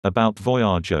About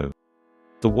Voyajo.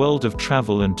 The world of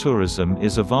travel and tourism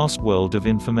is a vast world of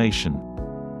information.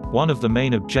 One of the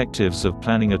main objectives of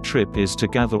planning a trip is to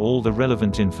gather all the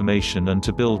relevant information and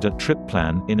to build a trip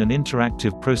plan in an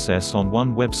interactive process on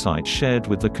one website shared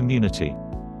with the community.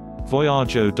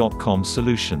 Voyajo.com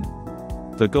solution.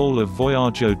 The goal of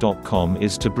Voyajo.com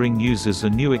is to bring users a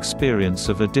new experience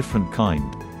of a different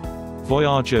kind.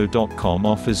 Voyajo.com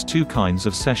offers two kinds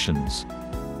of sessions.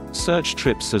 Search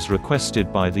trips as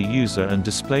requested by the user and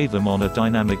display them on a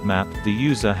dynamic map. The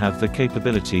user have the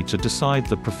capability to decide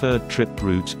the preferred trip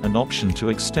route, an option to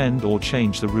extend or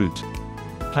change the route.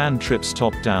 Plan trips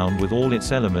top-down with all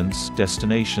its elements,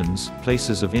 destinations,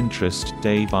 places of interest,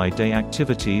 day-by-day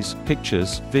activities,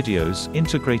 pictures, videos,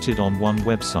 integrated on one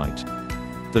website.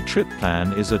 The trip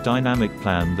plan is a dynamic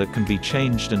plan that can be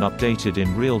changed and updated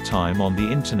in real time on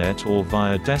the internet or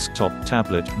via desktop,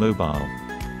 tablet, mobile.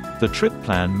 The trip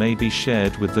plan may be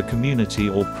shared with the community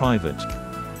or private.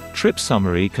 Trip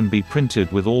summary can be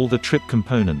printed with all the trip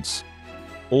components.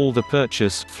 All the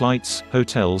purchase, flights,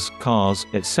 hotels, cars,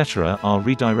 etc. are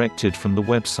redirected from the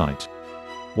website.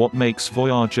 What makes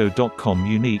Voyajo.com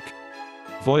unique?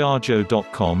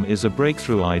 Voyajo.com is a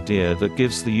breakthrough idea that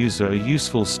gives the user a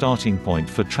useful starting point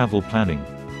for travel planning.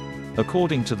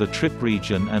 According to the trip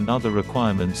region and other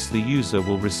requirements, the user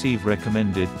will receive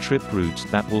recommended trip route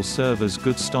that will serve as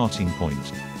good starting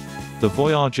point. The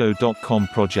Voyajo.com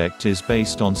project is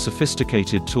based on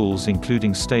sophisticated tools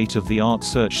including state-of-the-art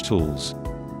search tools.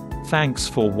 Thanks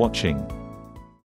for watching.